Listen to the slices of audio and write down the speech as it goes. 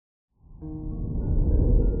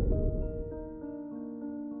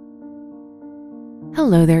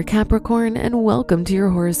Hello there, Capricorn, and welcome to your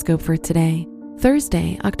horoscope for today,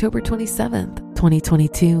 Thursday, October 27th,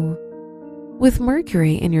 2022. With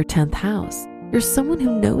Mercury in your 10th house, you're someone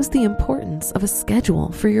who knows the importance of a schedule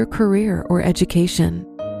for your career or education.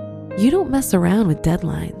 You don't mess around with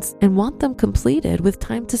deadlines and want them completed with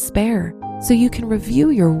time to spare so you can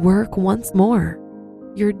review your work once more.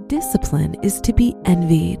 Your discipline is to be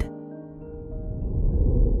envied.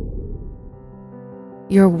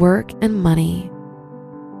 Your work and money.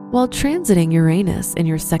 While transiting Uranus in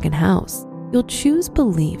your second house, you'll choose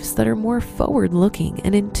beliefs that are more forward-looking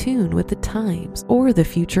and in tune with the times or the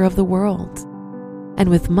future of the world. And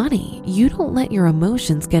with money, you don't let your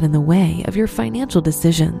emotions get in the way of your financial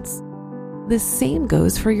decisions. The same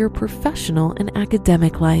goes for your professional and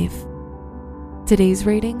academic life. Today's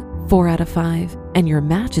rating, 4 out of 5, and your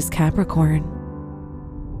match is Capricorn.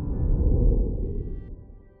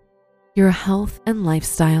 Your health and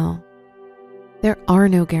lifestyle. There are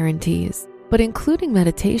no guarantees, but including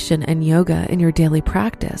meditation and yoga in your daily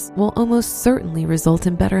practice will almost certainly result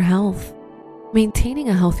in better health. Maintaining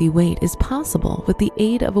a healthy weight is possible with the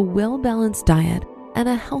aid of a well-balanced diet and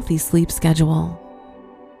a healthy sleep schedule.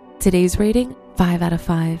 Today's rating, 5 out of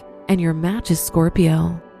 5, and your match is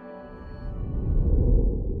Scorpio.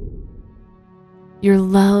 Your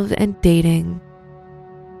love and dating.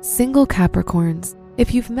 Single Capricorns,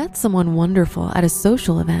 if you've met someone wonderful at a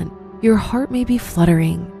social event, your heart may be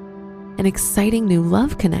fluttering. An exciting new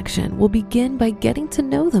love connection will begin by getting to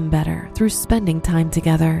know them better through spending time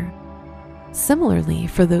together. Similarly,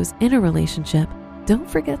 for those in a relationship, don't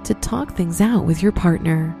forget to talk things out with your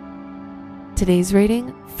partner. Today's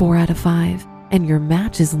rating, 4 out of 5, and your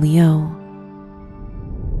match is Leo.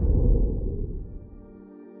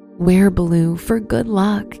 Wear blue for good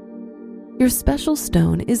luck. Your special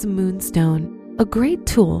stone is Moonstone, a great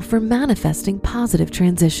tool for manifesting positive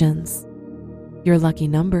transitions. Your lucky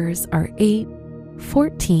numbers are 8,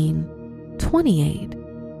 14, 28,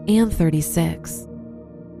 and 36.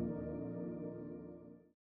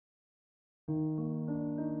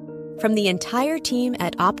 From the entire team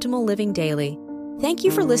at Optimal Living Daily, thank you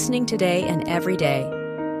for listening today and every day.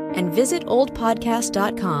 And visit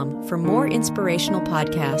oldpodcast.com for more inspirational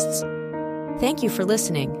podcasts. Thank you for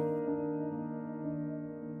listening.